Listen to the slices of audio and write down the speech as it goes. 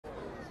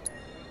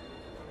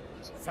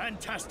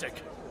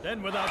Fantastic.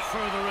 Then without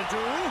further ado...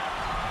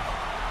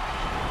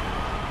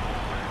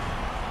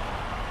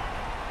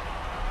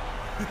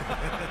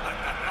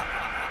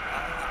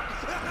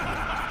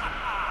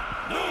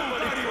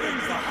 Nobody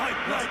brings the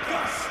hype like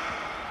us!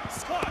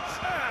 Scotch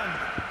and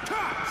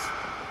Cox!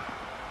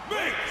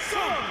 Make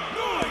some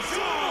noise!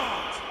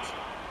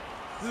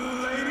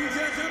 Ladies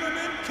and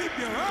gentlemen, keep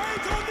your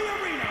eyes on the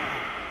arena!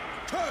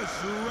 'Cause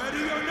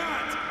ready or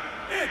not,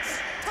 it's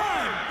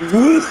time!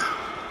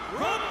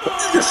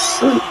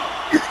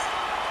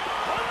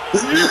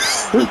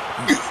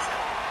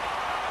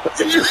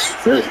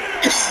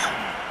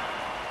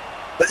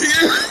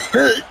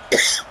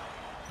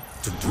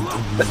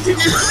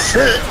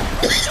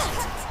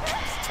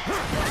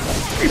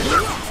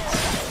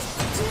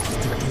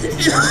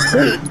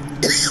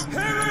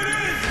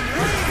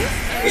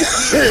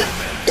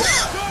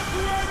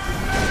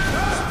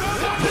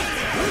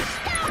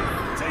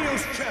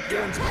 Tails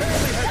champions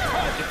barely had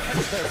time to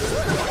catch their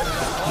breath in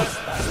that last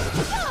battle.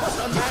 But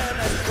the man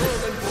and girl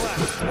in black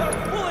are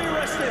fully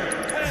rested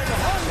and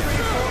hungry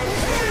for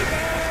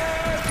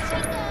revenge!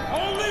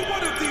 Only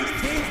one of these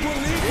teams will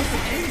leave with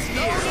the king's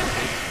notice!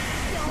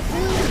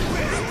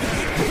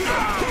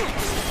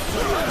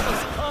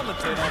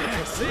 Commentate on the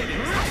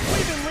proceedings.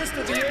 We've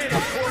enlisted the aid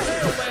of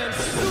Cornell Land's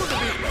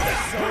soon-to-be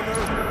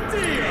ex-owner,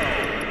 Dio!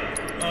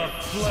 A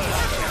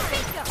pleasure.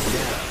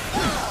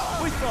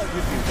 We thought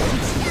you'd be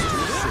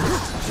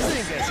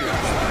seeing as you're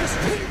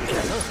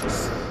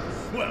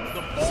well,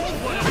 the ball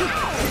went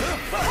out.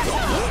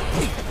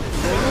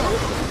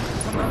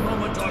 From the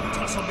moment our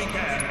tussle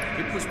began,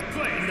 it was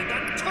plain that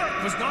that Turk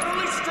was not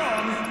only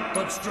strong,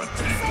 but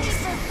strategic.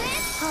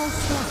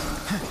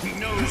 He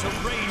knows a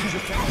range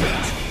of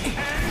techniques,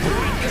 and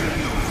when to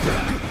use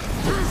them.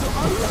 So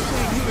are you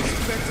saying you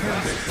expect him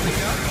to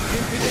clean up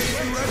in today's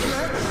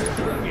resurrect?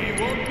 He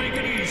won't make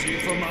it easy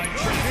for my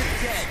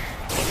champ.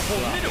 But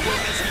formidable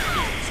as he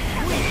is,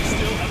 we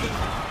still have the...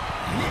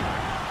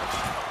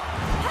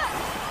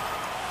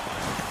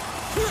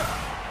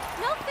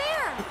 No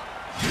fair!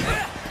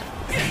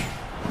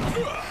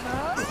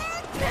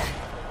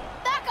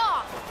 Back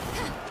off!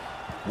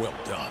 Well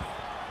done.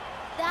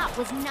 That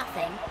was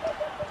nothing.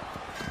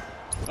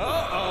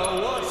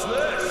 Uh-oh, what's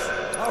this?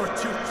 Our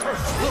two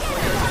Turks look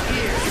like they're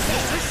here in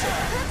position.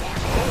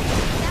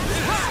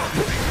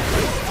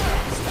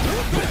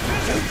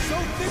 So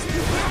think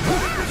you can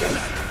put it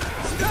together?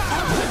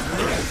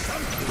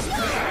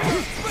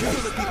 Will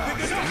it be big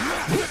enough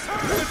to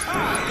turn the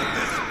tide of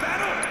this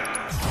battle?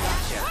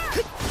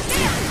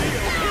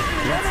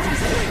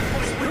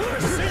 With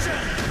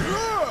precision!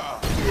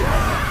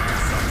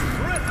 Such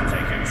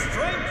breathtaking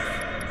strength!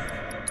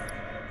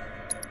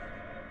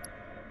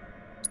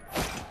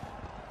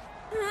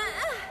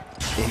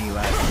 Any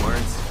last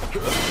words?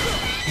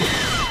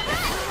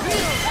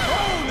 Neil's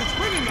phone is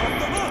ringing off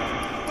the hook,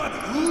 but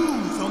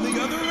who's on the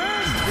other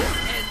end?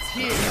 Ends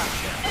here.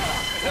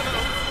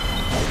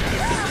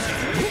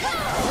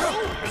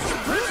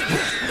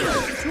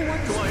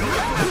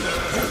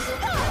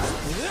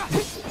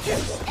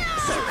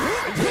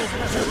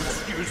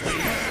 Excuse me.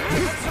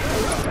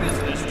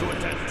 Business to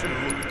attend to.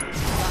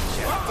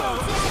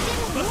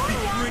 Must be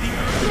pretty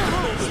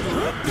early.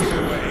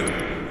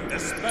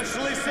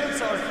 Especially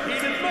since our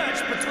heated match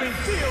between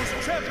Dio's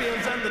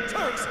champions and the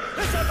Turks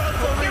is about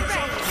to reach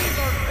a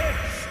fever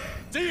pitch.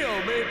 Dio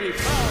may be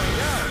bowing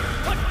out,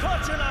 but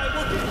Koch and I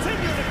will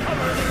continue to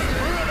cover this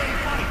thrilling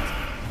fight.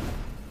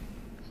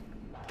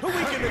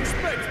 We can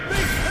expect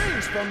big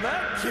things from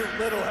that cute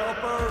little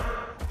helper.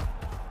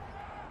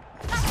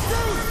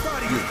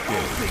 Everybody is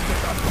pulsing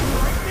with a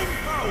frightening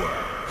power.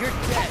 You're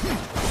dead.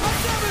 I'll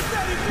never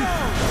let it go.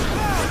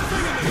 Now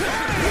singing the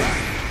game.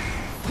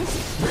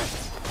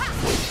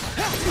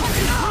 Dude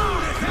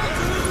is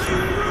absolutely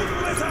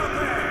ruthless out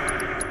there.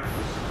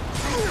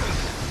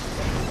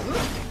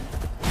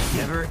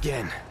 Never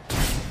again.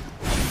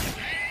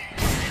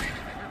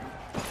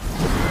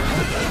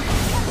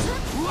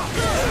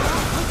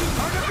 Looking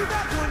hard after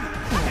that one.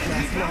 And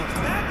he bounced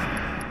back.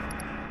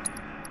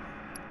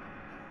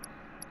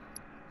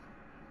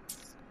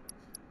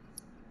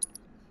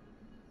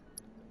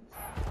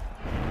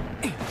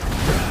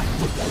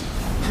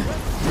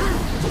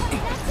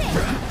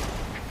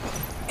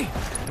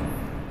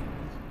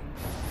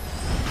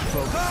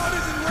 God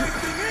isn't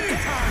wasting any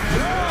time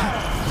at all!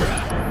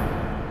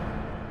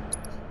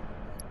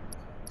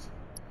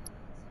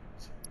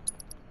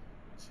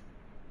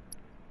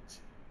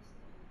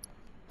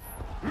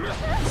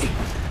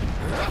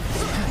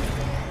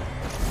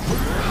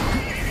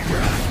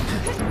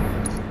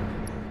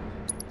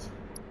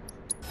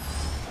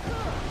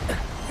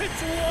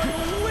 It's one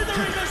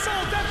withering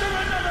assault after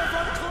another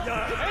from... You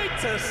hate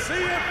to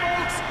see it,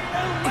 folks.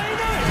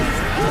 Elena is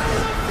out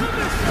of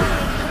commission.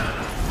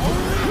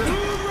 Only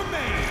two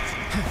remains.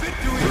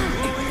 Victory and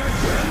glory are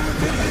still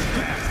within his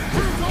grasp.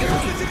 So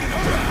long as he can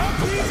overcome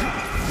these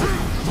odds.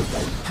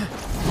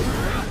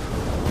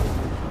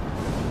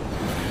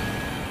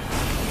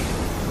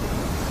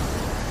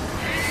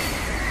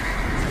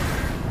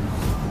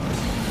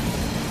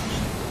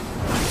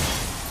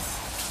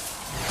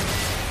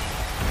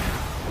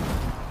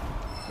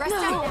 Rest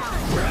up now.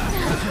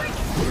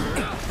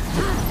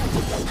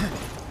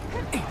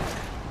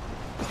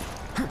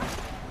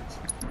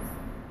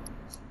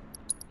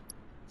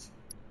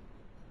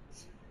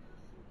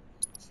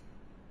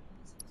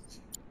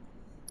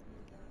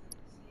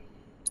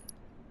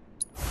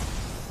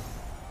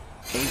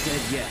 Ain't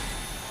dead yet.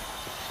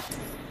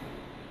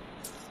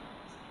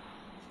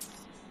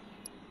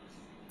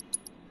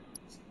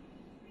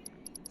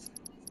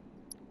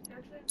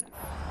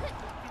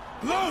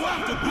 Blow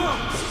out the blow!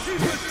 He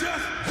was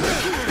just...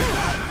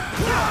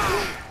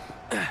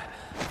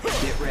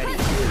 Get ready.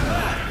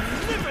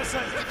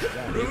 Magnificent!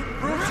 Root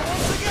proves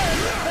once again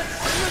that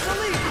Sinner's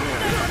elite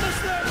never miss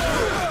their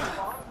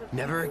mark!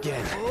 Never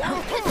again.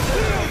 Those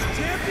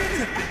champions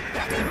have been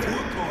backed into a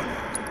corner.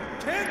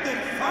 Can they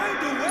find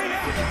a way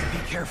out? Be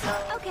careful.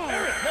 Okay.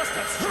 Eric must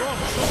have strong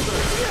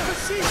shoulders, but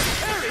she's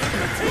carrying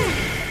the team!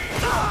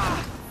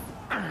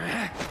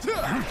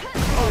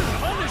 A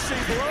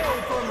punishing blow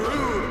from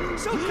Rude,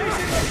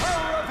 showcasing the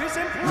power of his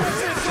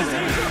impressive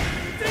physique!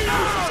 These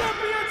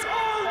champions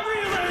all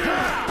reeling!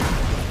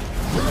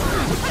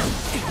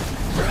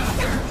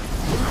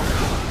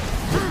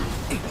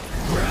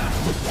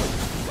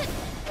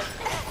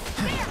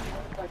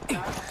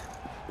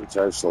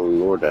 Muchacho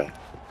Lorda.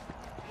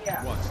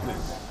 Watch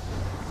this.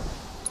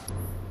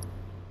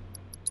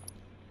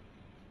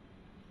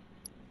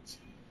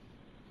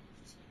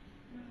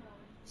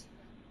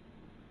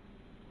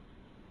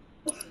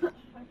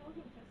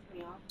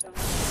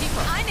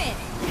 I'm in.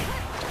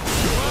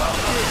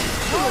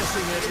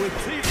 Crushing it with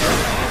Tifa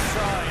on his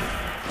side.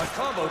 A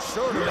combo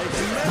sure to make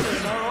many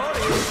in our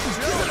audience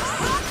jealous.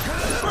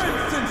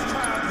 Friends since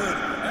childhood,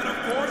 and a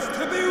force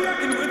to be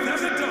reckoned with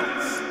as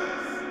adults.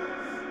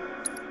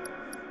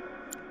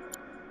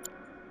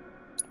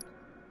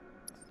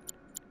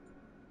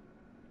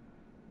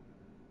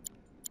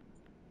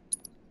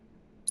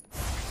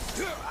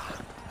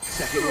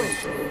 Second wave.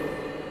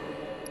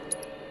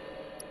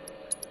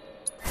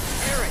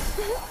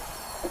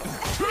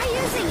 Try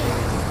using it.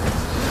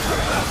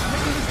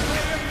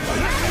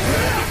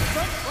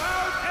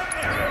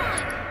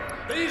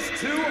 These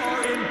two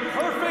are in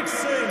perfect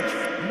sync,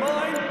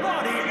 mind,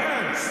 body,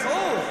 and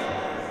soul.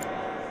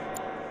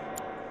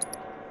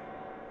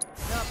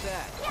 Not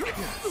bad.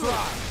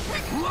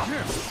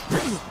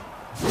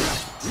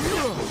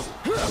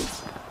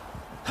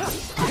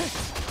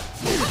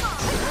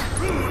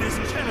 Rude is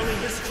channeling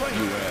his strength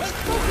and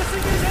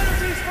focusing his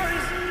energies for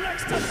his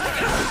next attack.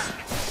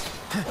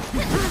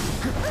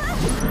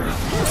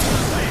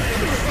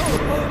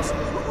 Folks,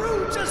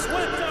 Rude just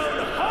went down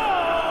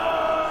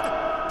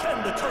hard. Can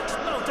the Turks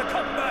mount a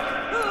comeback?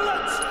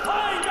 Let's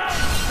find out.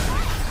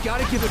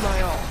 Gotta give it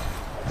my all.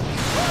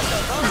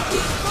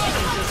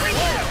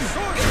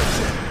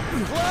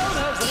 Cloud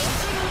has it.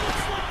 It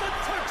looks like the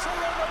Turks are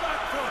on the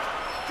back foot.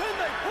 Can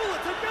they pull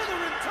it together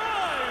in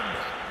time?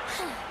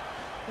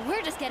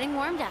 We're just getting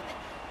warmed up.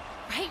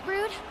 Right,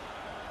 Rude?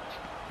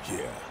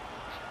 Yeah,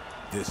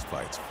 this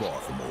fight's far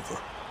from over.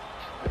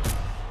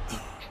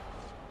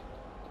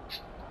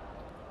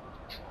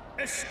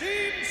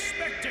 Esteemed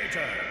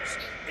spectators,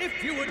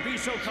 if you would be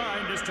so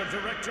kind as to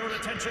direct your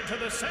attention to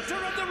the center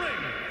of the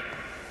ring.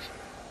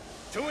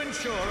 To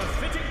ensure a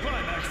fitting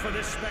climax for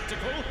this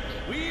spectacle,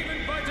 we've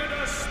invited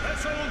a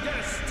special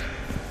guest.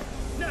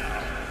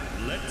 Now,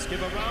 let's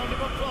give a round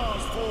of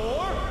applause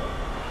for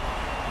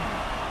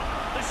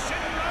the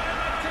Shinra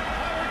Electric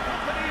Power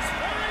Company's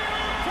very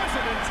own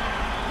president,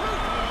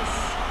 Ruthless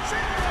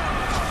Shinra!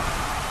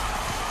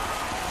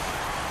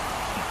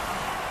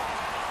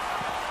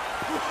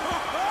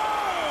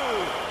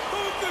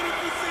 Who could have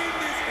foreseen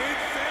this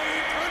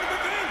insane turn of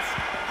events?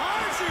 I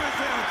sure as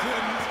hell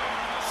couldn't.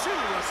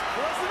 Shinra's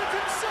president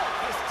himself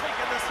has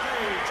taken the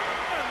stage,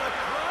 and the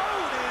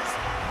crowd is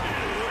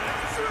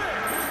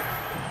electric!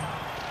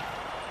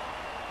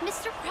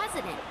 Mr.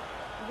 President,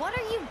 what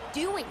are you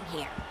doing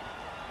here?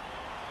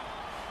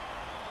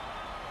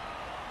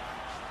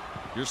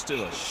 You're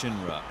still a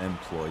Shinra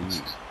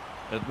employee,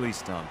 at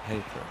least on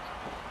paper.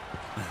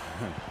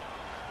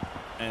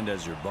 And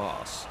as your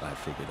boss, I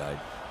figured I'd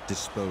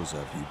dispose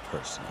of you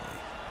personally.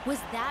 Was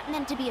that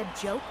meant to be a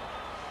joke?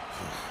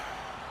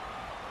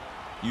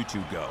 You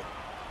two go.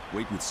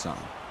 Wait with Sun.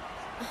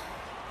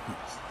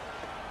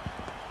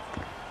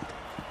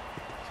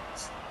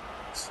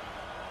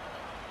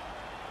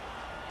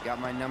 Got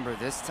my number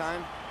this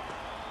time?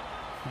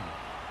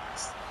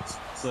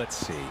 Let's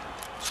see,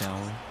 shall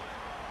we?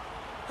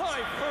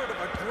 I've heard of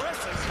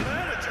aggressive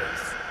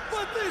managers,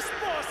 but this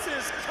boss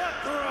is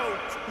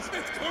cutthroat!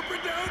 It's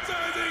corporate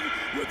downsizing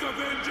with a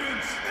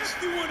vengeance. If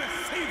you want to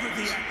savor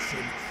the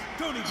action,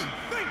 don't even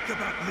think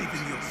about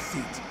leaving your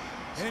seat.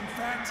 In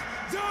fact,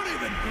 don't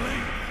even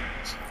blink.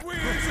 We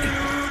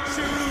salute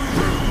you,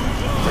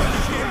 Lord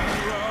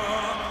Shinra,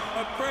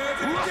 a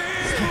present day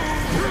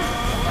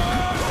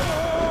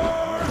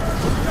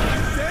I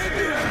say,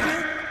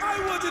 director, I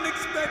wasn't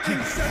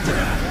expecting such an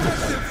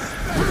impressive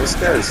spectacle. This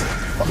guy's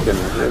fucking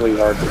really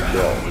hard to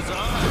kill.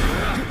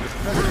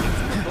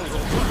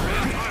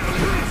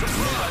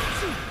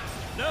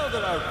 Now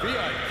that our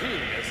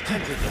VIP has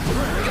entered the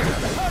ring,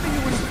 how do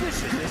you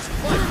envision this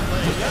fight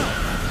playing out?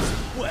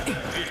 Well,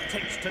 it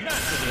takes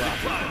tenacity to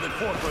climb the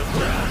corporate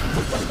ladder,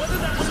 but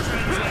whether that will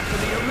translate to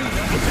the arena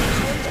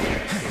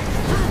eventually...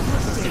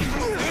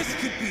 This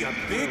could be a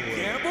big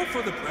gamble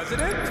for the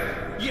president?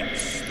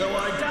 Yes, though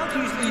I doubt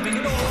he's leaving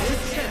it all to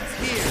chance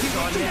here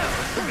on now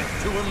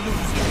to a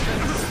losing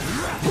venture.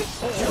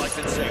 All I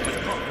can say with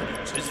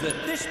confidence is that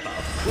this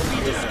bout will be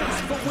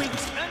discussed for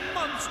weeks and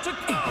months to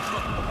come.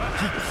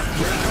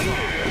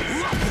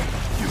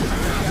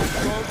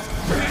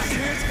 This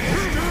is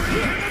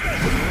history!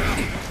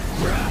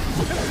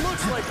 It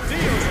looks like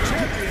Dio's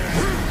champions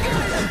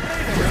might have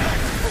made a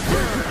tactical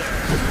error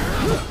there.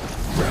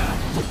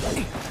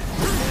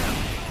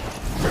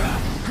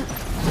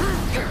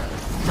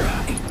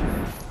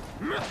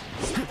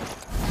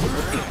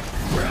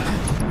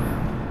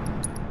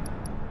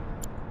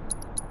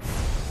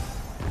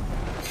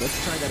 Let's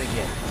try that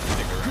again.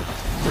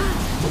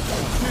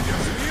 Did you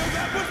feel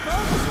that one,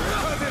 folks?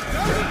 Because it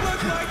doesn't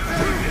look like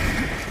David!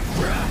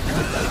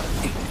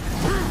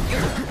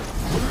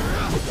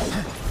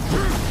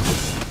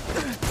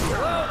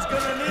 Cloud's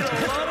gonna need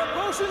a lot of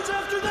potions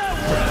after that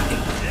one.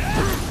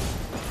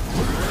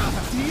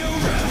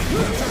 Dio's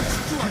champions are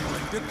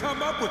struggling to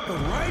come up with the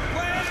right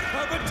plan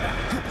of attack.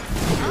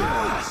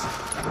 Gosh!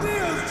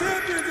 Dio's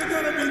champions are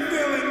gonna be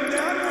feeling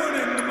that one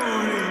in the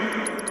morning!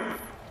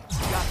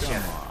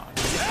 Gotcha.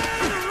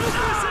 And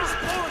Rufus is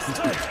forced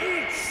to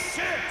eat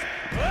shit!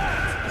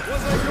 That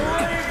was a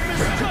grave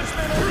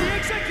misjudgment on the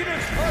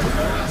executive's part,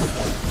 folks!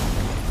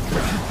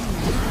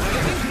 I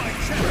think my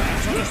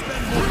champions ought to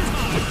spend more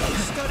time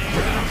studying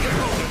their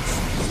opponents.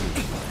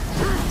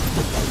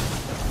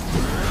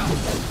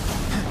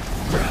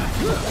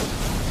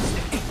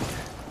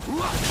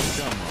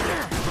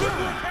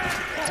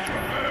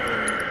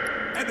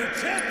 And the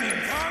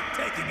champions aren't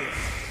taking it!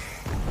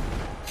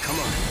 Come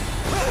on.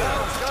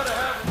 Cloud's gotta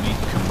have...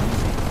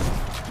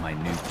 My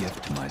new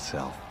gift to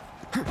myself.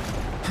 If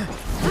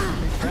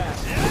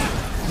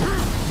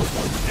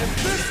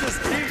this was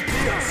Team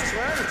Dio's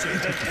strategy,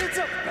 then it's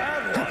a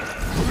bad one.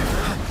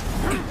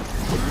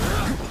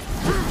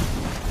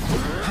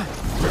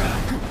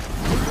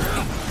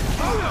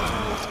 Oh no!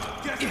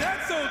 Guess that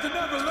soldier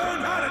never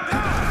learned how to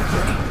die!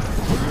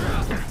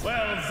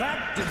 Well,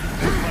 that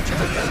didn't make much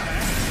of an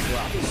impact.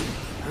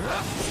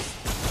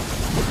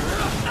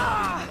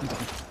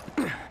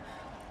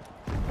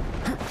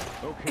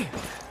 Okay.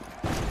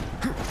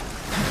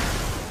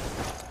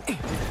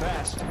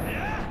 Fast. There's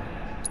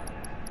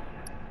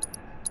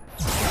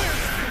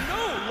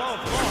no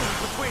love lost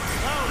between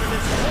Cloud and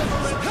his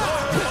lover and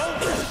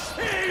opponent.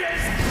 He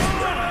is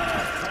gone!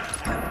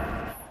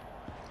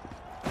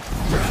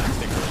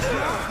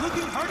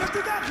 Looking hard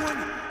after that one!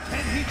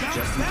 Can he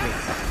bounce back?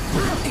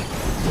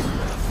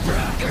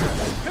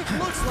 It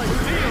looks like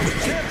Dio's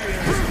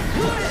champions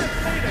might have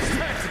made a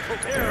tactical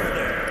error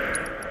there.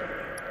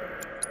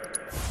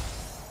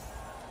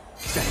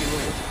 Second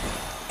win.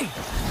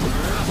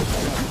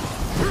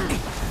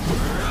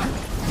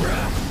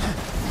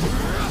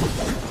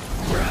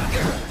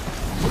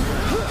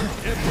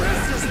 If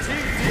this is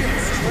Team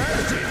Dio's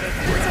strategy, then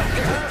it's a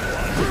bad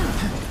one.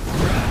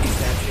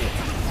 That's it.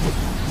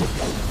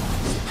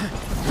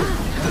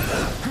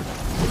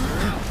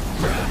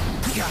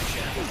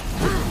 Gotcha.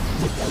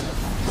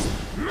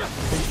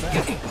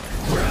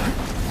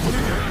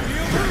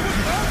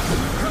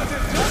 Because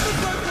it doesn't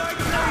look like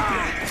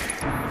David!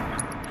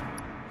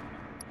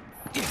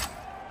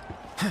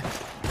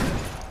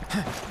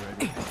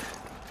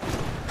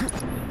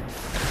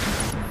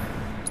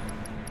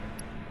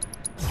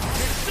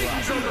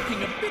 Things are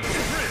looking a bit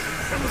grim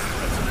from the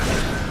president.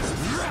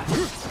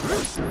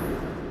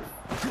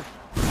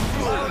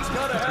 Cloud's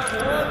gotta have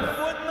 1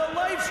 foot in the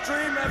live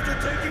stream after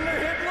taking a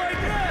hit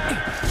like that.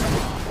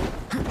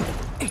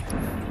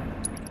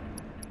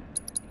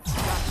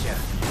 Gotcha.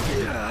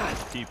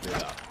 Keep it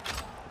up.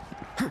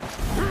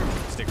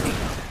 Stick around.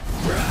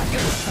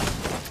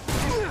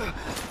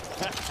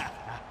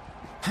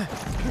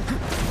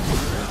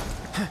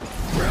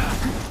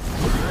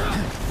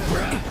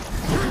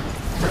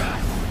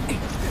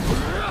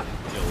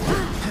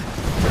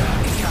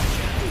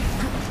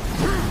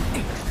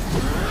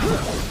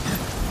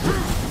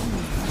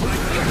 My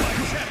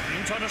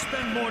champions ought to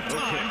spend more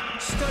time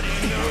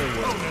studying their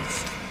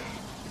opponents.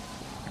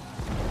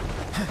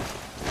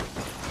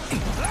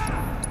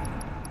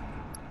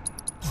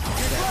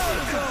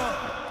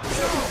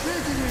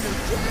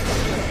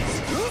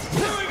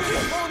 Doing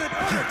his opponent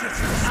utter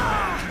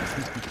disrespect!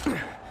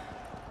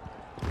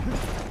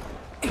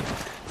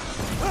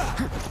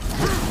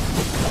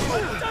 A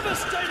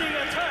devastating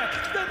attack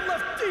that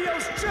left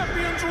Dio's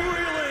champions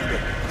reeling.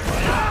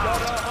 I've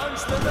got a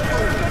hunch that they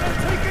are gonna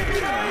take it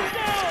right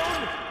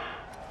down.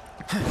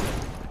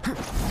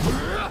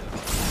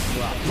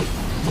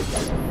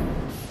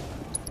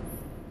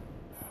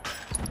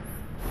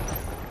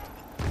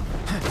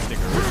 Stick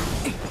around.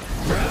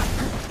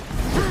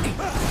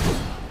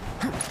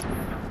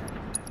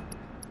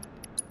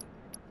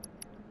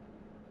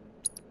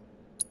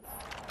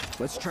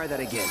 Let's try that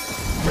again.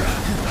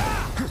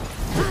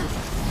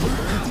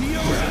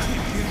 Dio's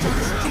champions are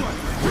struggling.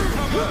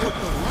 Come up with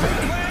the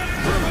right plan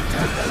of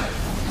attack.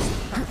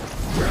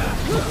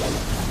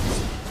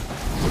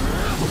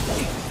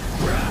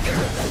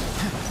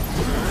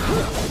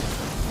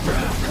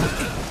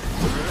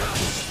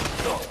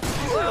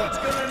 Cloud's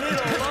gonna need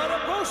a lot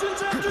of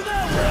potions after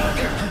that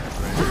one!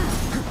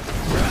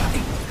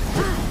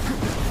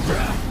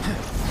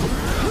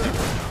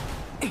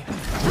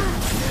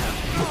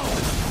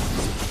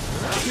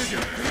 Did you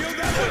feel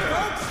that one,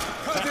 folks?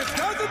 Cause it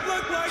doesn't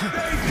look like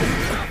they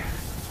did.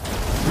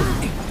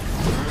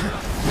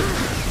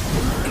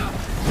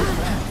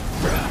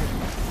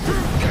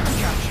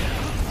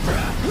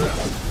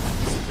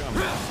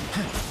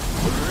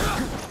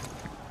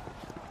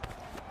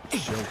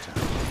 Showtime.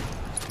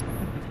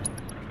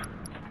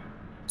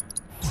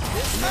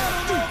 I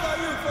don't know about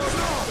you folks,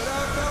 but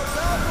I felt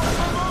that one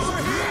from over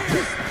here.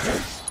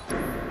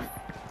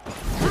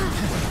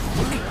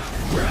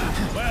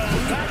 Well,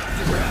 that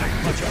didn't make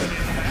much of an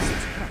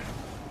impact.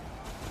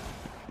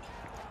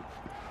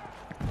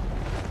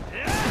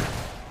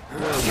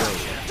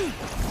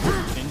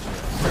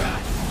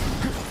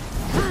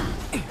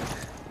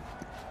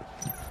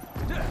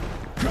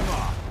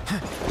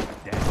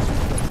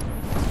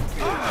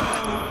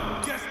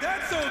 Guess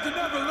that soldier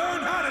never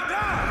learned how to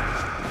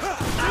dodge.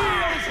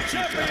 Dio's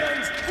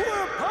champions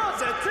were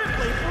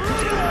positively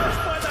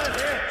brutalized by that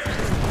hit!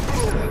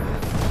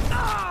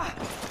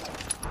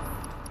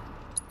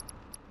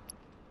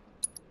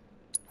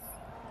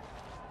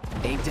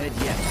 Ain't dead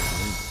yet.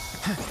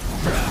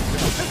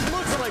 It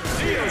looks like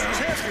Dio's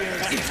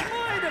champions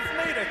might have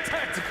made a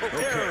tactical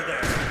error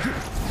there.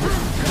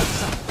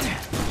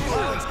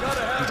 Cloud's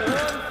gotta have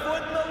one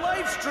foot in the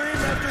live stream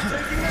after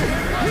taking a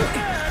hit like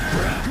that.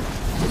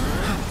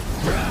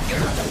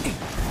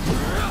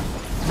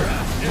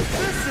 If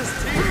this is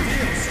Team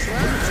Dio's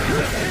strategy,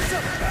 then it's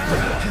a bad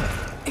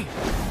one.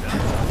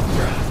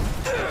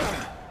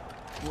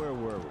 Where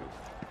were we?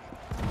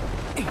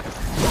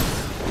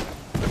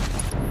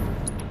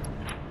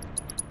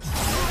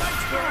 Right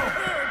where it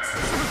hurts.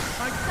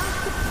 I thought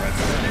the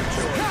president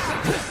enjoyed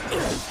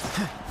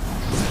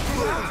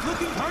Cloud's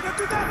looking hard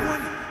after that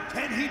one.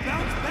 Can he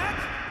bounce back?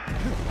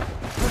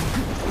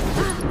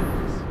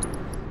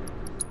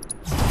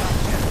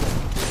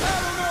 I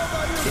don't know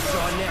about you, It's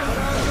on now. but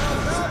I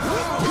felt that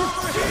one from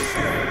over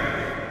here.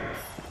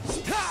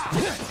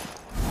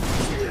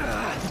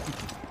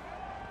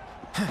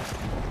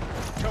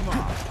 Come on.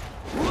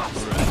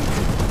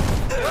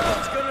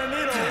 Cloud's gonna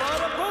need a lot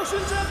of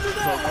potions after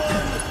that one.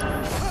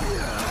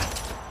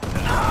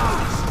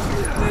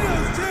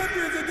 Dio's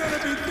champions are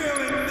gonna be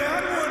feeling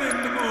that one in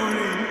the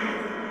morning.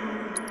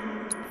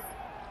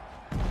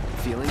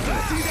 Feeling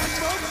good. See that,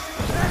 folks?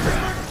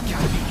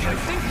 I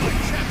think my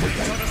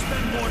champions ought to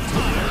spend more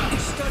time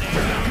studying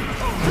their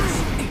opponents.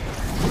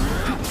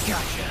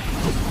 Gotcha.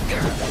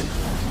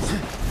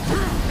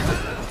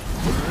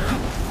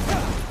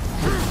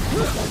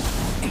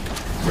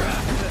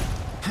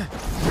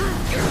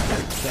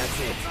 That's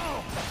it.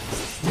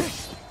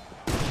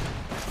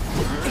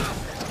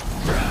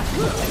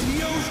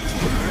 Dio's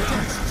champions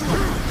are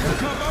struggling to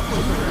come up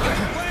with the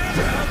right plan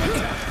of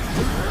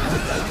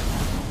attack.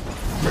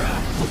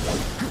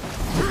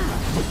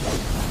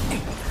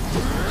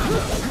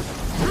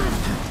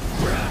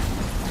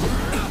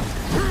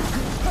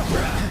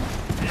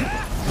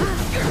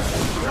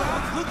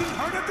 Cloud's looking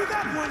hard after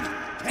that one.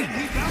 Can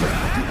he bounce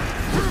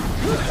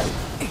back?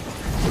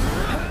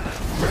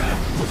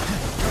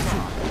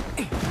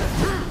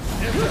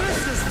 If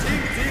this is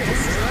Team Dio's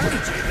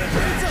strategy, then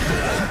it's a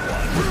bad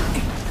one.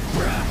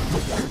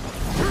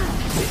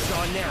 It's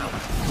on now.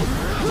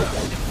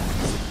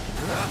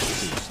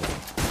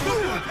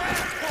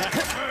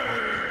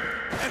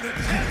 And the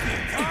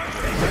champions are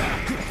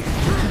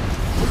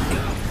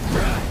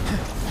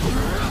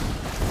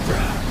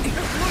It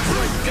looks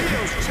like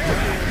Dio's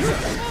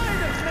champions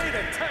might have made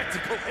a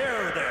tactical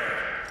error there.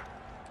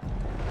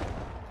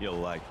 You'll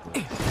like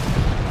this.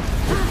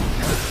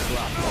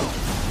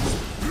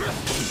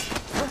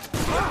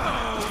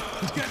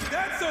 Guess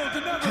that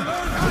soldier never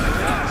learned how to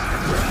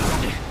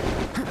dodge.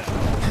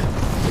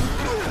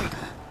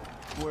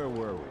 Where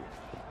were we?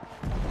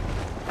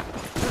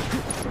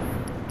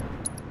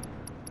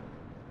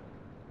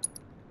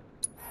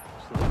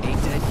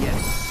 Ain't dead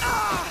yet.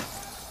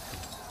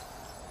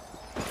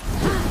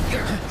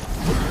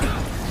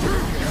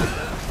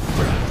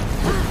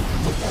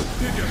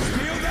 Did you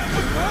feel that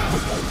one,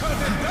 folks? Cause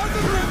it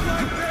doesn't look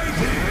like they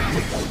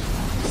did.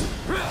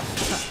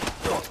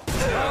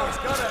 Cloud's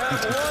gotta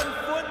have one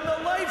foot in the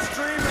live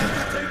stream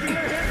after taking a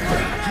hit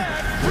like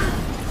that.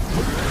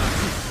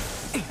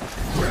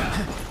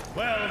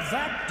 Well,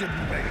 that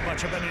didn't make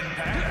much of an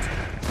impact.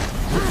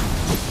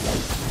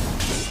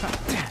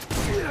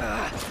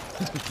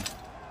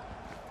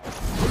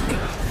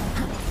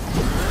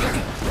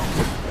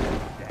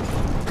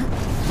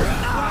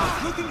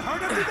 Cloud's looking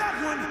hard after that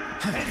one.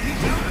 And he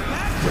bounced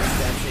back.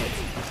 That's it.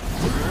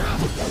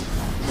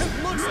 It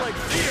looks like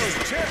Dio's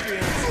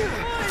champions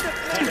might have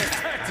made a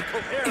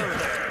tactical error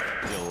there.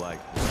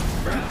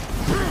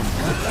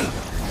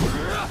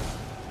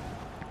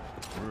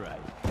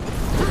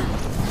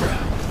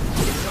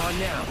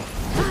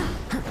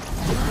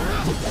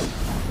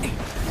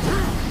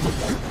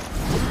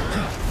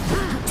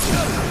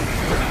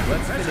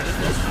 Let's finish President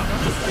this. is not on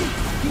his feet.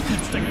 He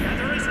needs to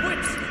gather his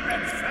wits,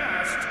 and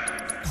fast.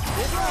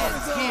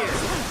 Here.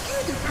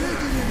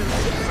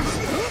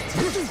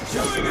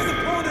 Showing his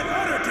opponent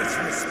utter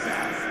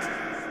disrespect.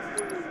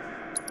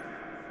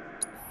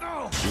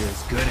 You're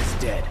as good as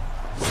dead.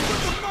 But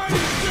the mighty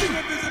thing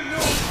of his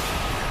enormous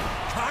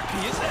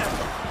Cocky as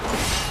ever.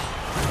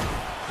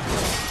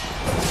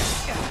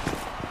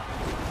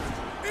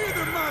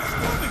 either my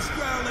stomach's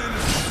growling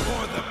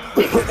or the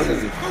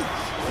president's pooch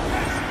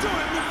has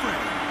joined the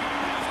fray.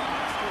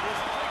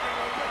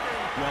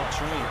 Well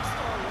trained,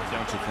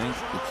 don't you think?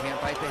 You can't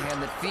bite the hand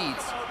that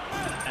feeds.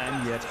 And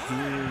yet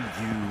here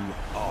you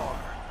are.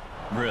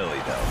 Really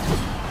though,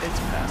 it's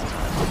past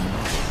time for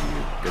most of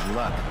you. Good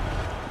luck.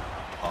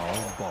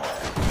 All bar.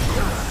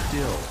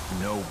 Still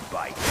no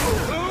bite.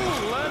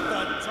 Ooh, let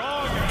the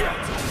dog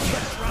out.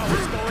 The crowd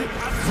is going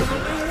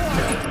absolutely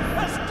wild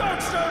as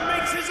Darkstar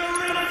makes his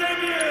arena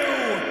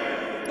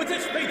debut. With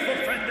his faithful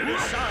friend at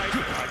his side,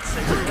 I'd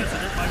say the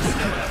president might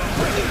still have a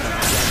fighting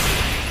chance.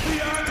 The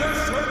odds are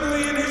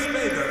certainly in his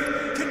favor.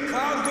 Can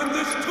Cloud win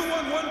this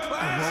 2-on-1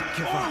 clash? won't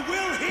give or up.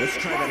 will he Let's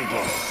try that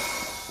crumble? again.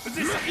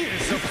 This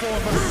is a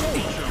former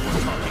soldier we're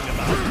talking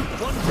about.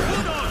 One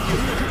could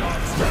argue that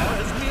Darkstar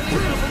has merely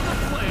leveled the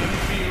playing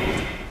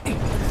field.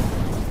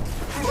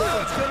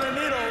 Cloud's gonna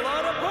need a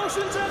lot of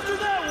potions after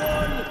that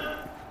one.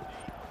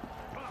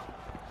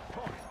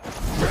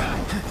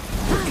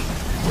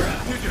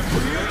 Did you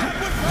feel that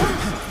one,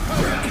 folks?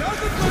 It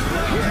doesn't look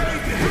like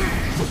anything.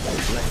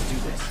 Let's do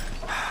this.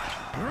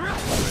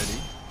 Ready?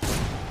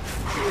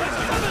 A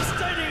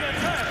devastating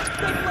attack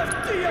that left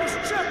Dio's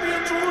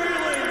champions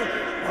reeling.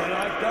 But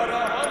I've got a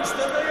hunch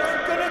that they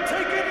aren't gonna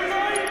take it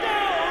lying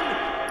down.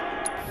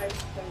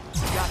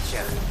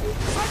 Gotcha.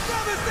 I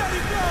promise that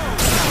he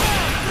goes.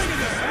 Bring it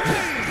to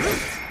pain.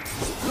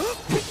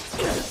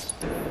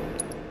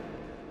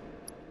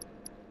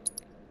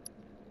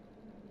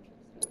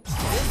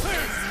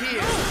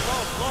 Here.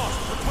 Love lost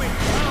between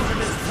Cloud and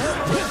his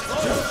former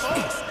close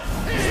folks.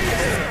 He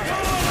is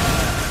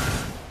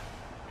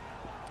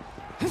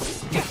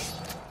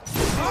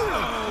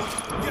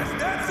Uh-oh. Guess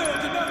that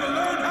soldier never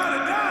learned how to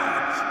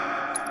dodge.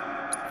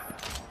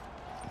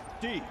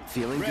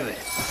 Feeling good.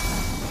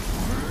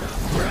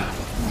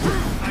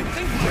 I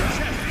think my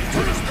champions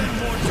ought to spend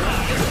more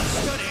time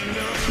studying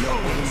their No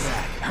holding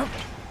back.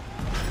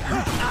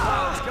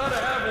 Cloud's gotta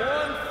have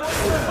one foot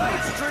in the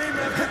fight stream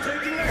after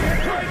taking a hit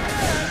like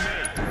that.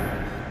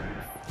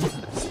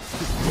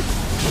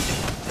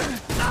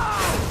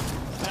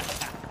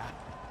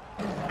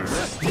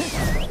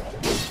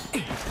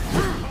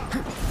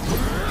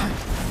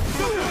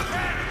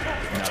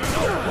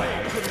 No way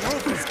could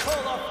Rufus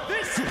call off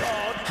this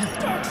dog.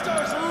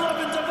 Darkstar's love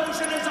and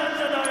devotion is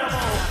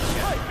undeniable.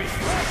 I'd be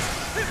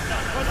impressed if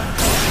not for the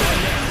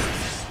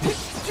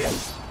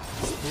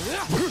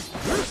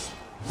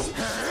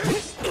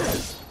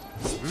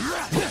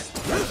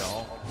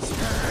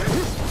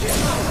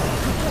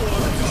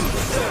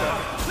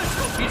Let's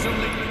hope he's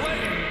only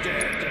playing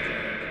dead.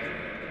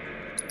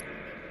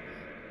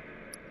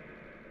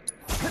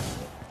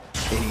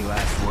 Any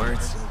last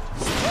words?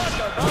 Talk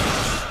about a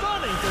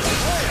stunning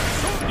display of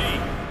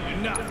shooting!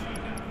 Enough!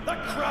 The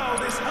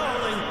crowd is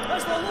howling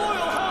as the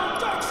loyal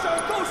hound Darkstar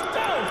goes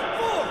down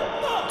for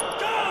the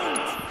count!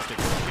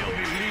 He'll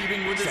be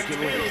leaving with his Second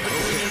tail wave.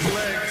 between his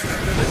legs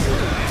after the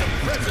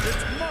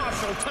president's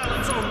martial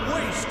talents are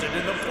wasted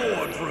in the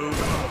boardroom.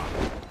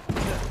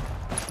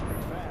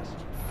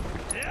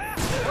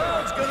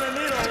 Cloud's gonna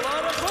need a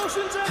lot of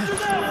potions after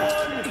that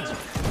one!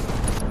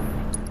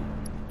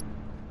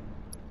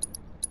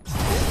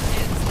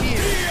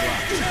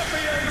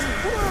 Champions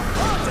were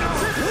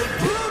positively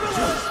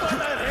brutalized by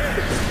that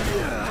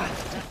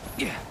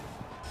hit!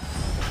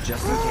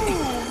 Just in case.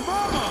 Ooh,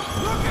 mama,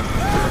 look at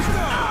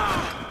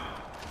that.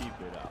 Keep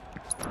it up.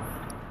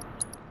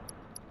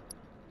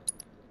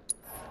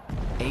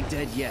 Ain't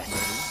dead yet.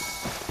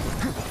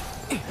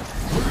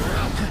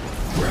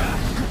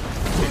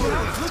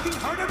 Cloud's looking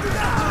hard under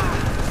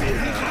that. And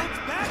he comes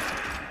back.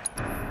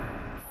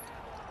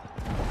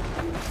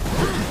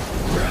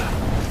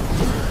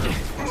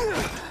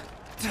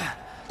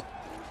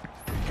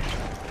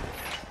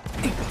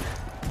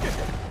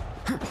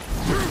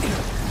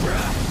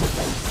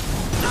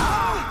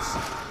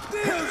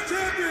 Dio's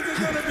champions are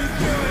gonna be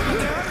feeling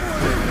that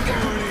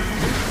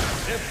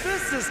one. If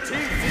this is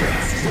Team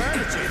D's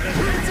strategy, then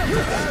it's a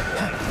bad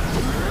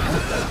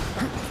one.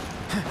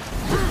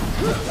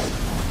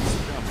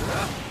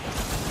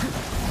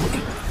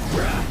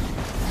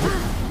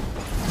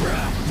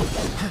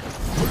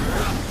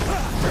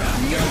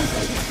 You're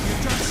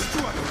just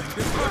struggling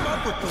to come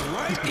up with the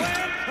right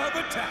plan of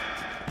attack.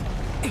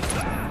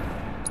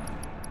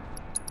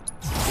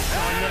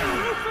 And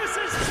Rufus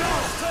is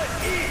chose to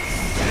eat!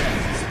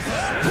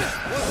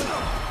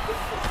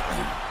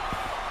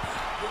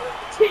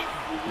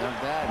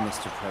 Not bad,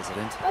 Mr.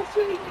 President.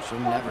 She'll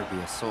never be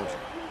a soldier.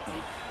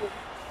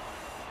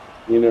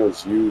 He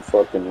knows you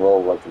fucking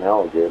roll like an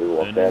alligator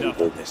while Daddy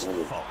Enough of does this the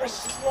same.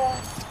 farce.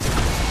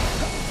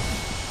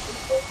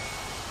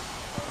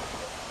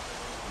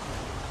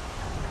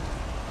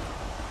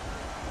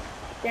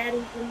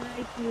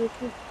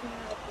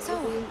 So,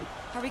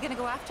 are we gonna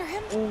go after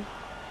him?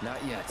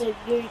 Not yet.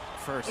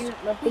 First. We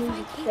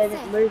find Kate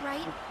safe, right?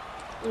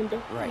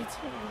 Right.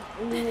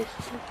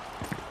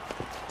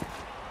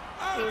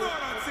 I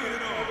thought I'd seen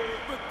it all,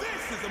 but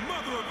this is the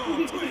mother of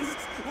all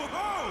twists.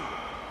 Whoa!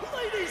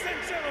 Ladies and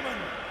gentlemen,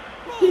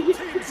 both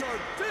teams are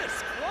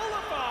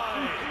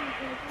disqualified.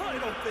 I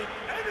don't think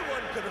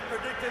anyone could have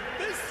predicted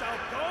this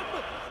outcome.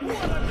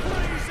 What a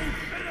crazy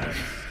finish!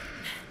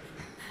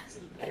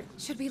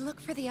 Should we look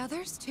for the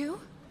others, too?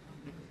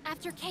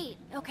 After Kate,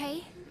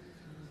 okay?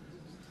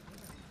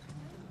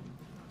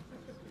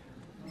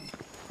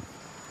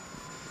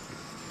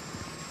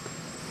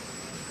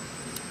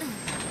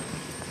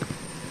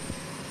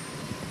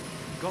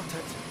 Got it.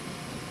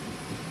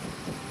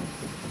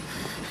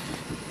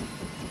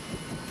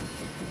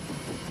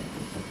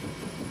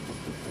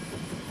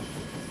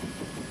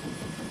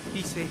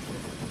 Be safe.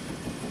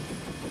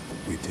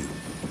 You too.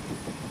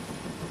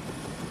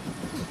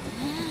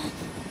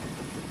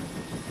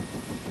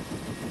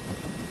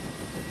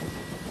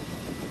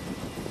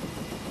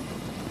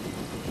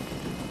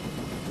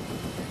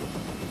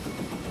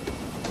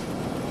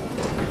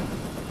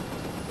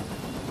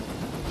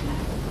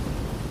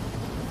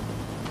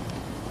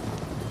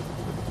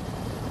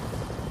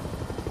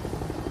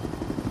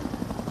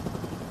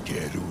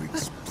 Care to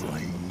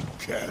explain,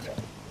 Cat?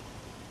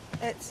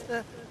 It's,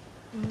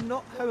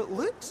 not how it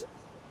looks?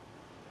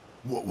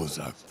 What was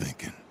I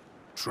thinking?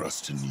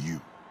 Trusting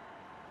you.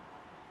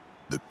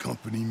 The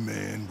company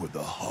man with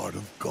a heart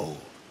of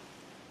gold.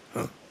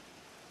 Huh.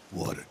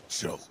 What a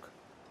joke.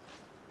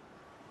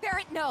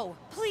 Barrett, no!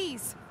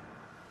 Please!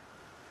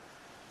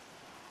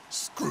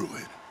 Screw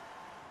it.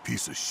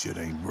 Piece of shit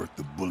ain't worth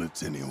the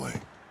bullets anyway.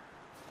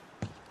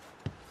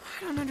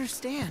 I don't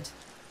understand.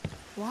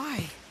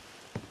 Why?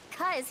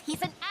 'Cause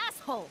he's an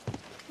asshole!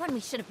 One we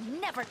should have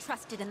never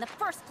trusted in the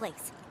first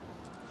place.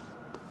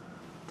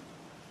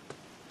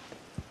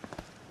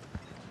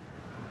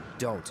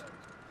 Don't.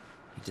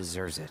 He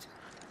deserves it.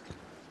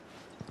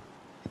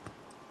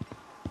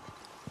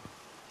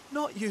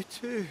 Not you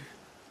too.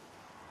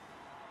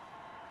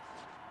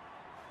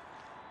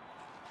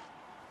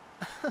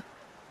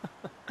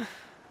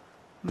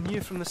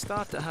 Knew from the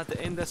start it had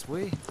to end this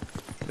way,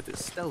 but it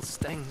still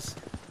stings.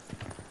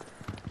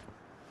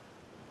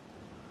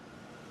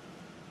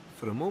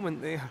 For a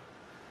moment there,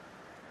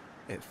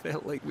 it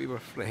felt like we were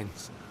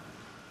friends.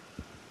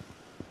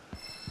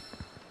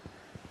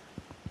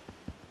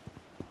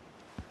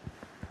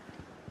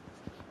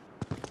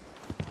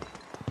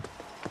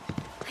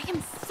 I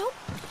am so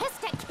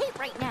pissed at Kate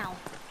right now!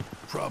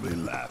 Probably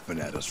laughing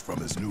at us from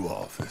his new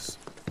office.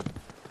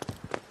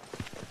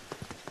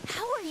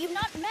 How are you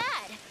not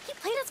mad? He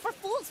played us for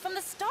fools from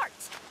the start.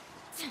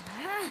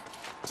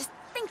 Just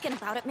thinking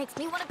about it makes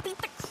me want to beat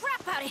the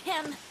crap out of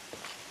him!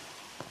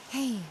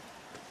 Hey,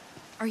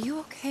 are you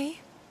okay?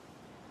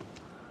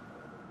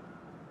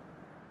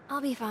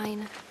 I'll be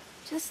fine.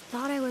 Just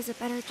thought I was a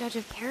better judge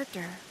of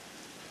character.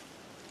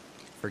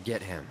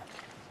 Forget him.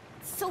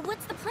 So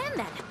what's the plan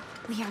then?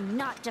 We are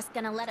not just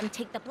gonna let him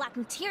take the black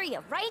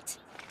materia, right?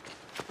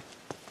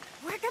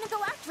 We're gonna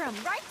go after him,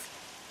 right?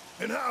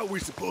 And how are we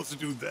supposed to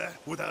do that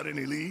without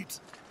any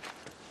leads?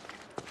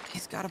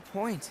 He's got a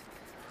point.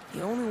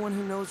 The only one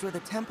who knows where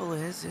the temple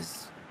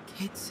is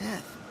Kate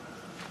Seth.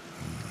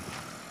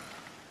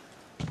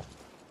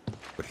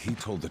 But he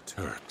told the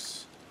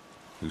Turks,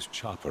 whose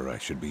chopper I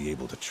should be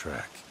able to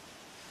track.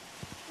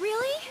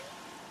 Really?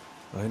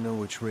 I know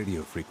which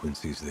radio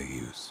frequencies they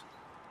use.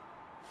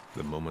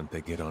 The moment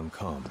they get on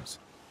comms,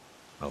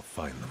 I'll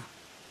find them.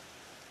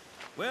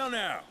 Well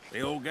now,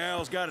 the old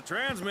gal's got a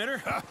transmitter.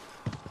 Ha!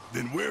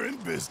 Then we're in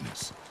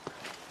business.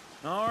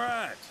 All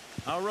right,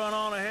 I'll run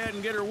on ahead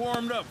and get her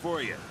warmed up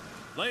for you.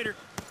 Later.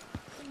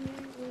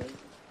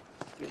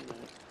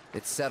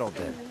 It's settled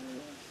then.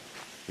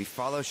 We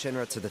follow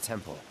Shinra to the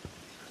temple.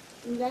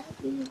 And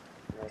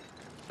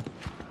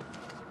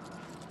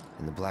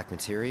the black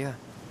materia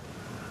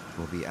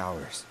will be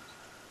ours.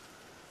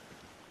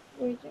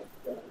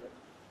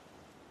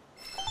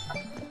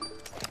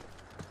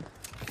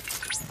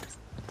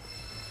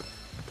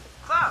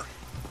 Cloud!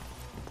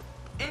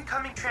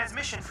 Incoming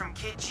transmission from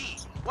Kid G.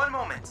 One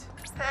moment.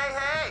 Hey,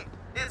 hey!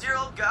 It's your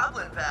old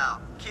goblin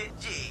pal, Kid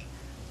G.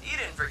 You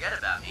didn't forget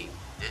about me,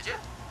 did you?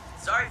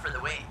 Sorry for the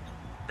wait.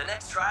 The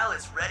next trial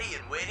is ready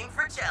and waiting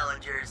for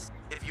challengers.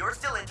 If you're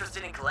still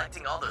interested in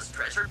collecting all those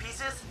treasure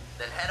pieces,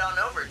 then head on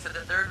over to the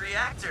 3rd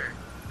reactor.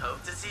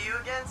 Hope to see you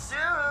again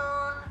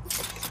soon!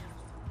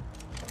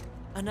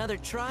 Another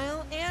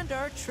trial and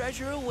our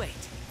treasure await.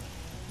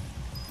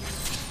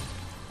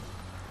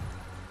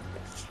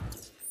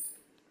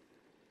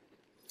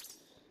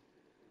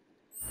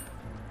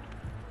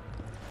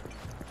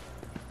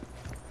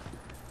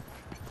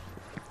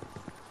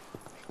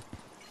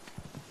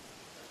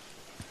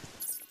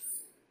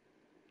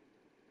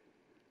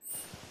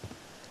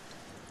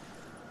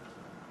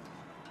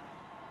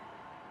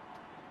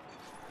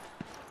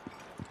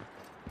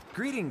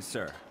 Greetings,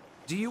 sir.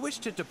 Do you wish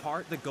to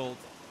depart the gold?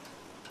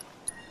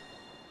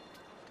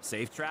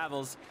 Safe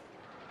travels.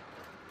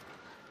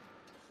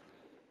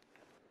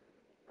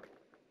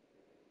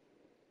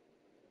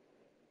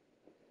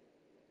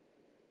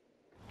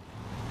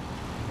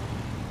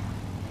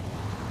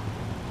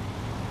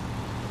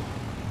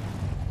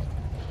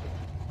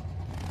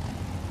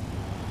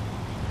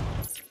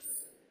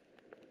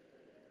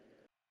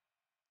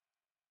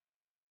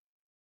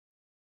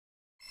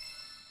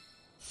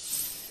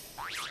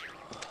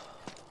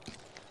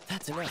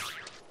 That's enough.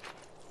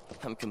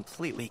 I'm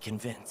completely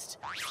convinced.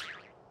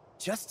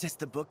 Just as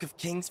the Book of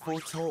Kings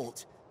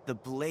foretold, the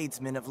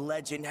Bladesman of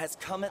legend has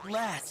come at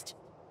last.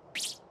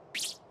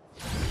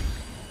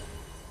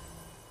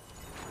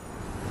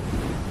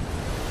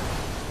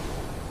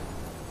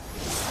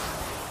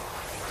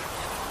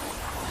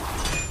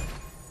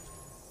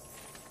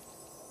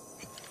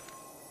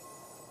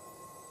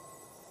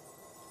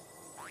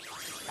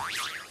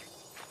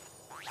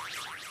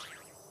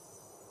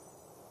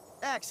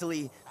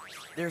 Actually,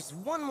 there's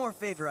one more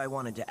favor I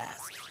wanted to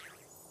ask.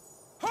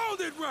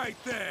 Hold it right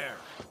there!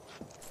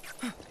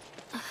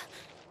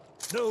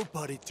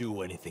 Nobody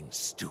do anything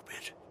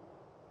stupid.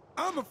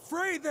 I'm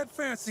afraid that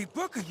fancy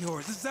book of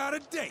yours is out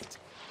of date.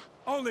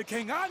 Only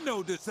king I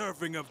know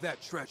deserving of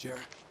that treasure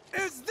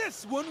is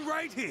this one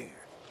right here.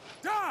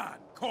 Don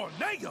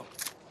Corneo!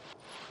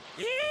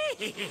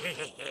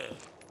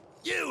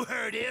 You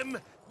heard him!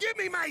 Give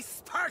me my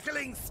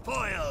sparkling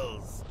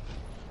spoils!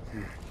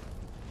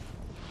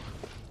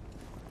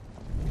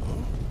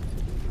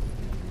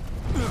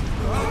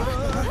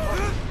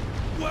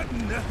 What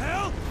in the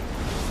hell?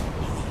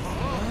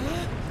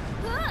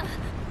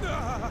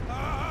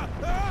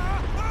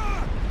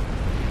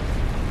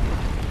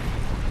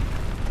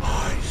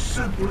 I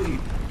simply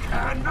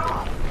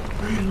cannot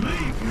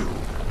believe you!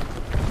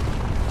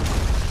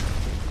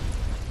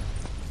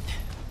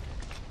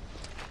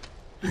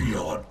 The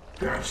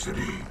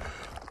audacity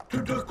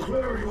to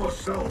declare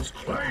yourselves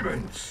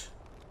claimants!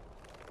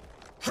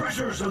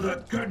 Treasures of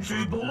the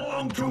Genji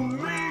belong to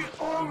me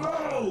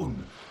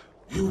alone!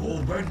 You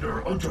will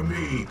render unto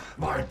me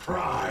my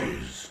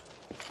prize!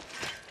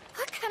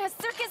 What kind of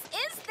circus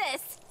is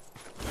this?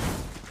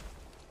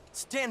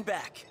 Stand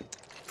back.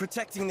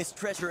 Protecting this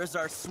treasure is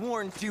our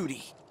sworn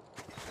duty.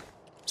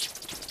 Get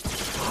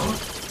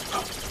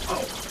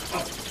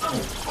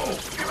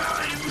out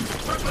of here, you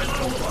quickly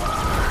little...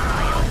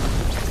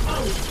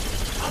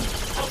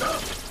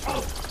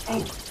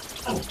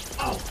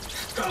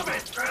 Stop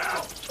it!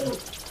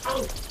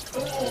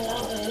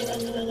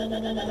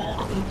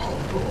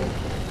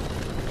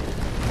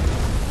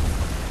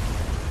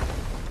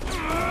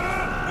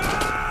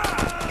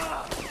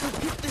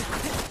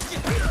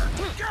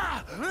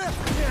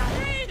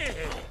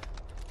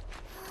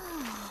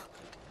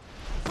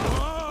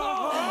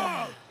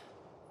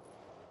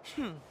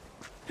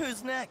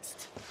 Who's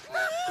next?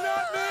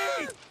 Not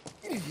me!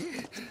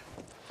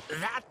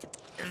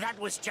 That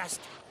was just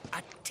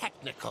a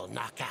technical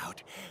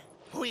knockout.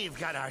 We've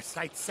got our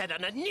sights set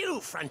on a new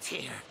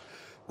frontier.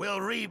 We'll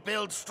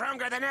rebuild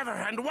stronger than ever,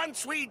 and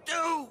once we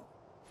do...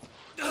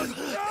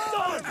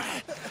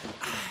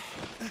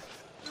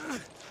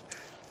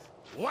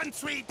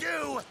 Once we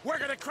do, we're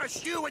gonna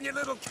crush you and your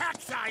little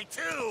cat's eye,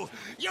 too!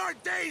 Your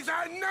days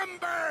are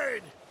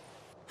numbered!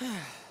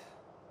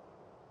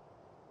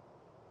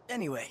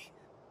 Anyway,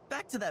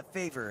 back to that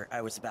favor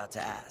I was about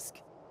to ask.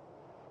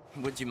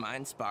 Would you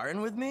mind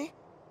sparring with me?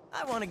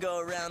 I want to go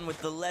around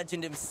with the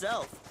legend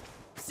himself.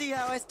 See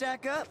how I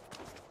stack up?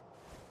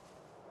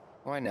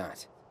 Why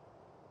not?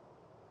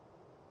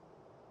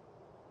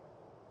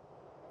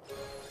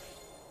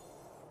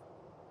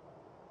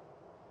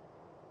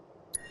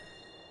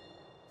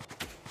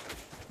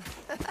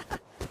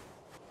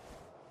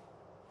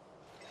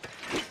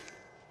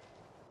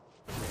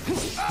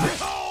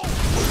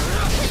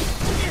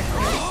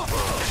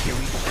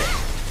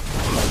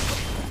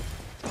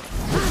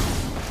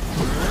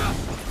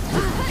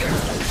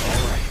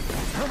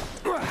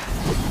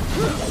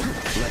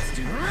 Let's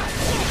do that.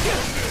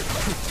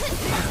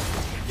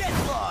 Get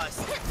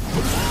lost!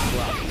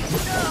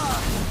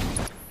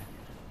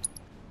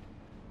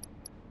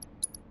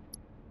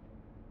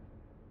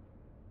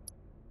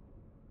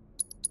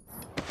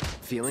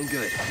 Feeling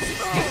good.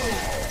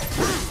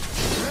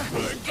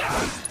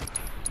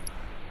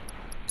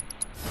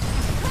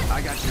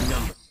 I got your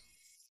number.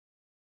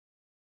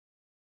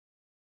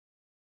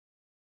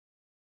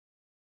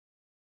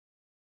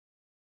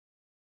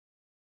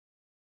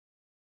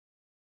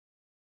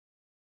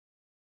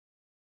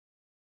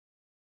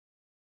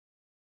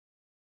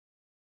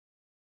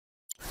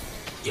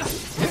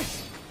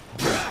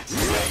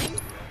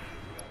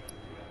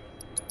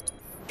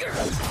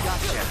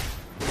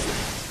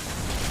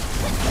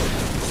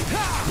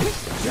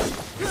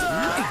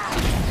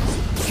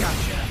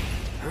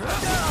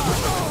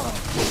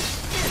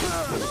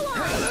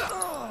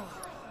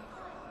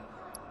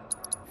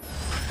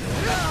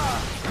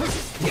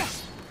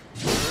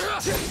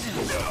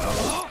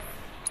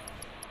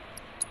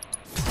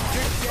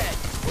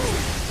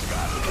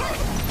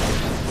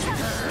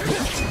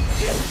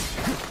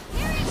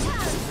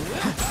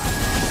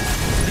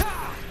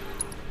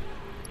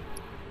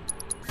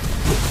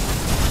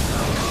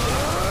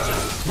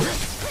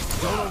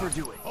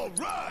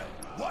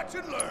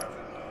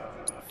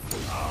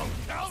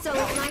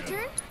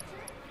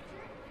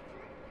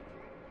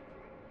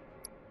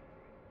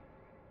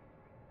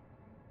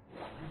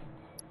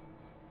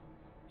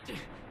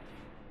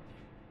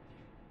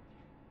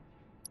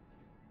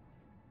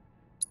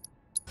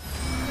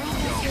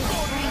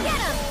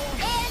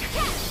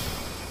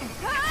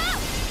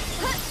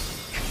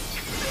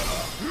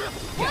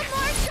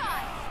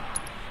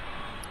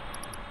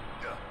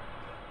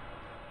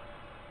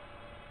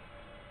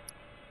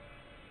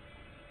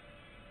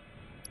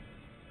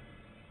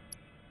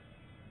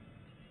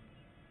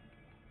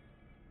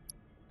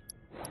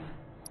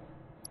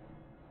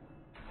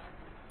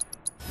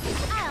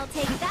 I'll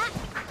take that.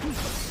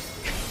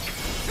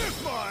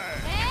 Kiss my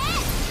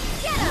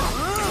ass! Get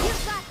him!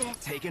 You've got this.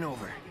 Taking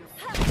over.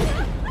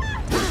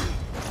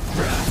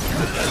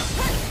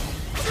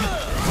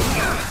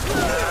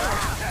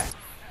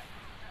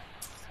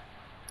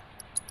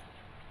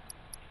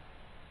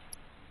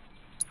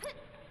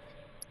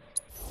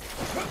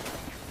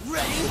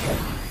 Ready?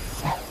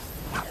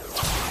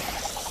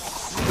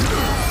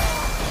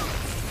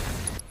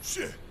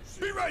 Shit!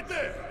 Be right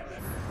there!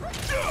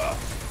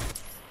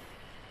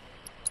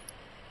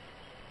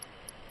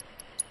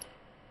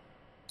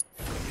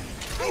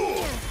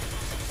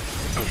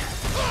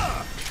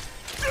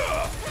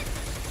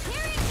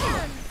 Here he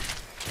comes.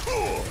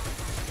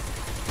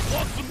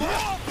 Want some more?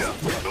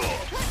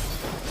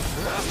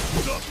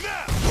 Up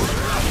now!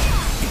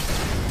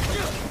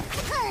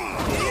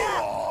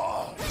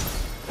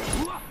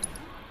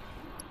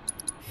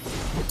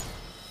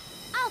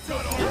 I'll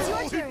take it. It's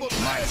your turn.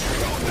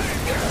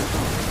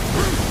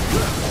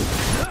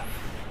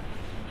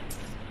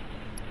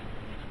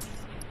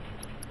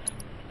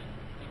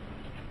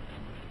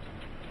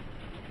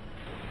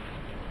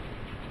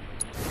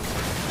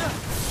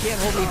 Can't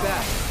hold me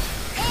back.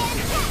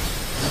 And catch.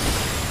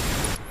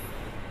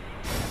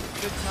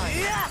 Good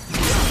time.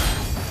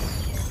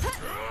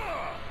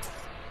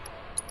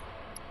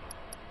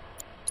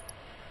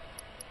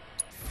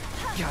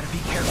 Gotta be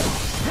careful.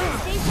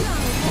 Stay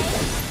strong,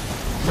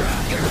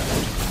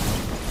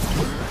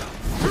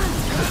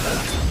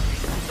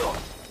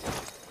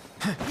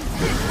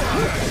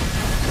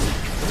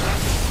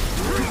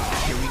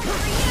 Here we go.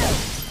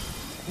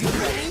 You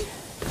ready?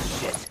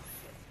 Shit.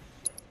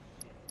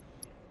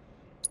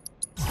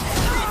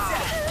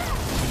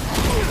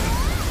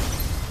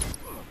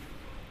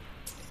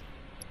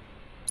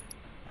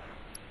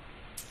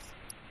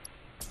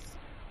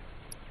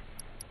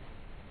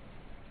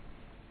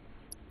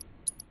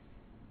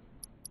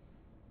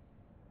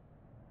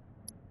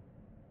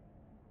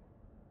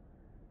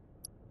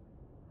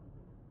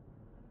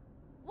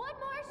 One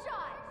more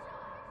shot.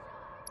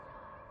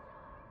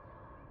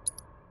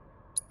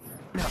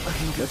 Not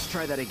looking good. Let's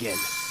try that again.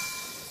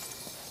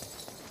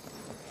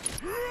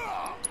 You're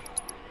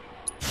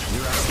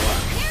out of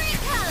luck. Here he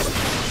comes.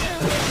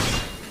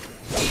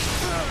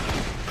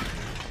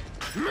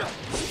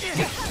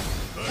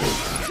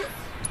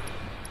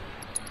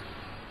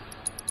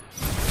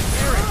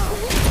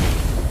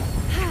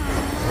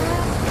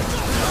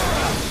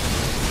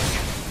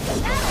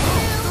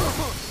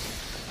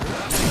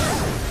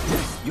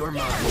 You're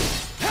mine.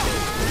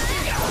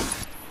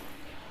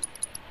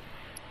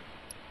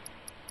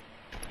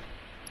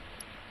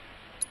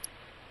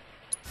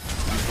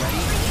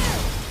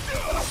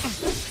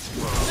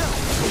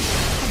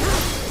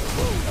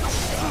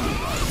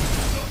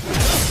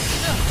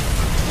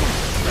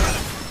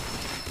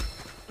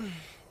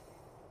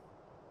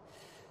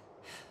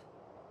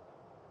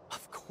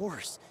 Of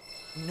course.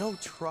 No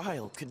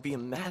trial could be a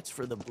match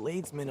for the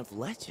Bladesmen of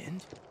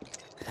Legend.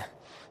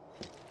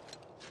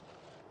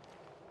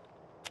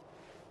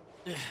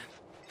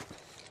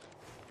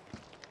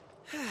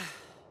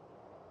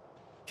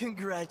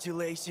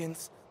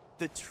 Congratulations.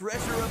 The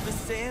treasure of the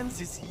sands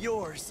is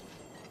yours.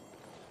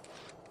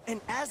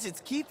 And as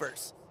its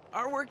keepers,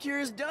 our work here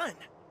is done.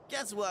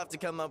 Guess we'll have to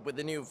come up with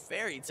a new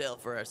fairy tale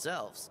for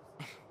ourselves.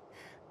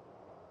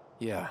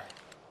 Yeah.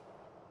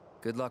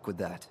 Good luck with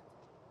that.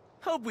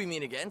 Hope we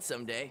meet again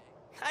someday.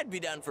 I'd be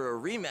down for a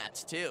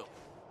rematch, too.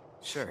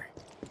 Sure.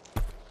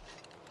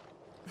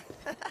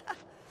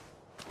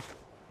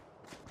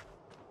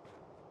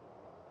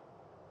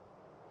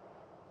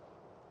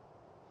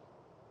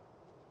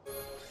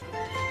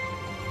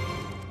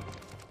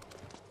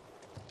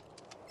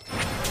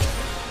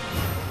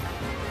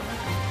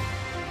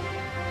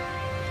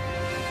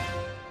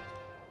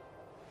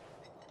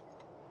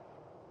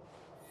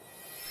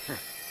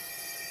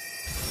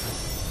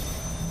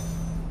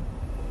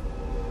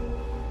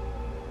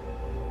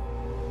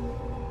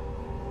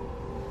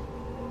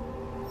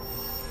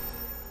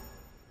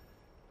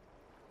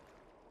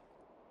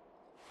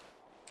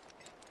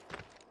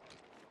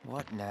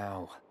 What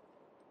now?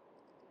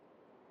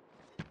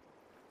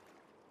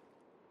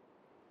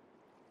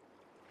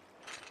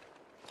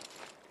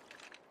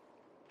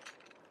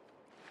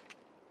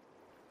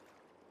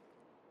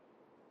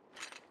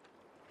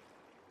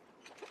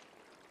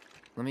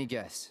 Let me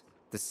guess.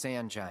 The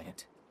Sand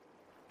Giant.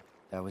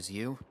 That was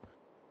you?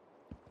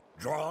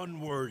 Drawn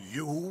were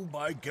you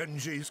by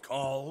Genji's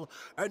call,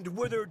 and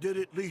whither did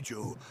it lead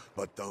you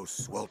but those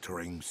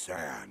sweltering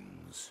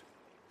sands?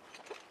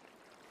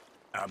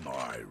 Am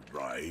I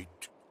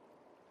right?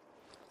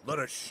 Let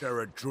us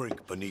share a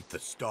drink beneath the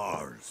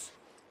stars.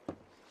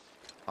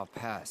 I'll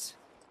pass.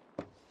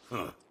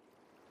 Huh.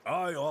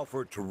 I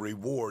offered to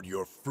reward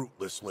your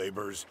fruitless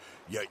labors,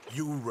 yet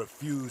you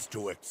refuse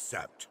to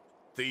accept.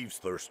 Thieves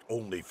thirst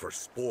only for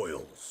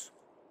spoils.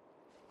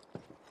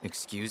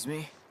 Excuse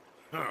me?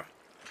 Huh.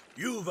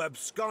 You've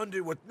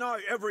absconded with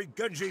nigh every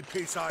Genji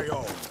piece I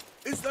own.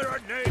 Is there a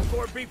name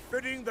more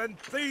befitting than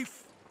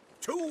thief?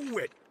 To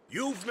wit,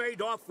 you've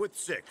made off with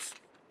 6.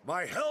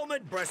 my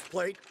helmet,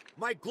 breastplate,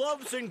 my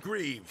gloves and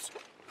greaves.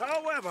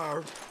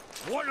 However,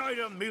 one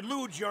item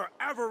eludes your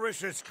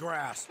avaricious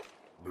grasp.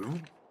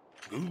 Boom,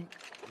 boom,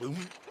 boom,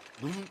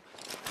 boom.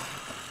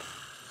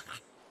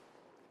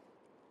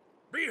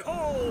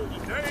 Behold,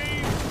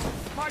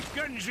 Dave, my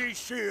Genji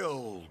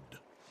shield.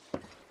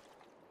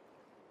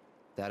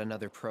 That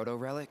another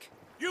proto-relic?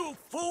 You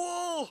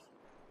fool!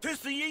 'Tis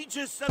the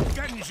Aegis of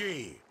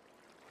Genji!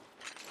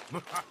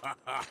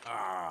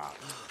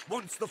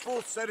 Once the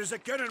full set is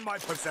again in my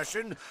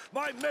possession,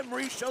 my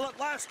memory shall at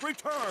last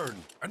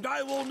return, and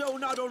I will know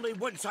not only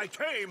whence I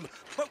came,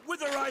 but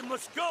whither I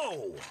must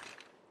go.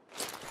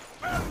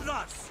 And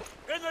thus,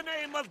 in the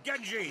name of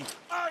Genji,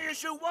 I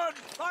issue one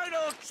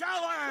final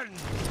challenge!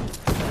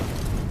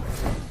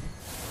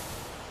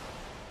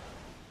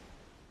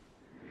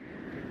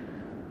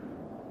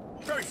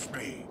 Face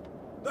me,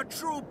 the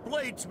true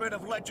bladesman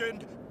of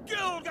legend,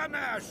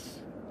 Gilgamesh!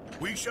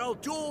 We shall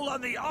duel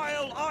on the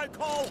isle I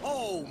call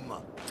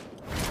home!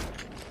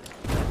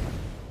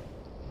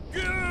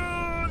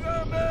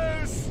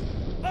 Gilgamesh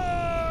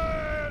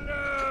Island!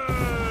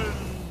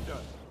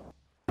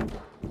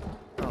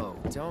 Oh,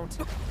 don't...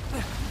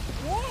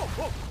 Whoa!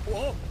 Whoa!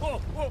 Whoa!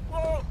 Whoa!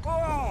 Whoa!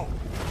 Whoa!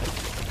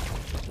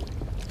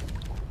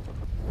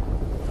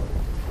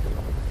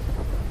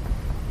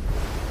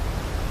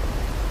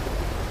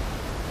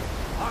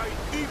 I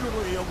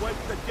eagerly await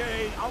the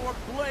day our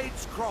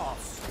blades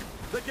cross.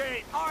 The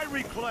day I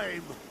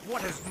reclaim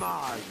what is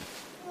mine.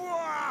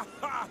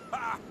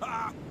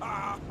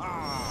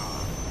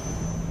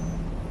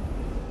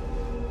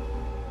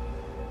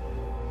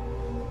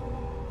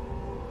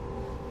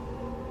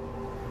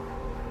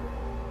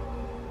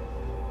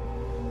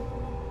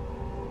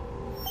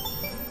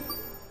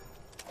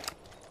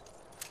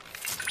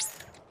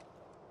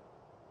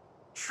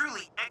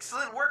 Truly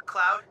excellent work,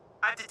 Cloud.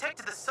 I've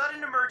detected the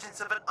sudden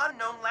emergence of an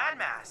unknown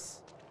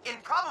landmass.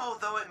 Improbable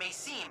though it may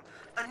seem,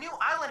 a new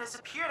island has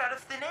appeared out of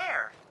thin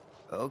air.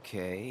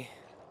 Okay.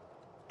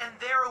 And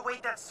there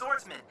await that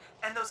swordsman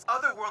and those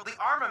otherworldly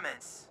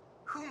armaments.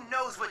 Who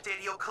knows what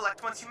data you'll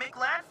collect once you make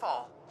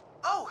landfall?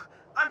 Oh,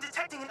 I'm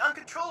detecting an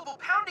uncontrollable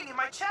pounding in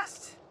my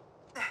chest.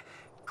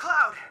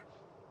 Cloud.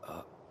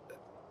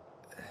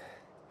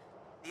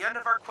 The end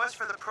of our quest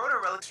for the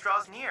proto-relics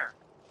draws near.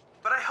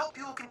 But I hope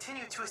you will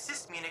continue to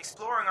assist me in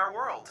exploring our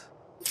world.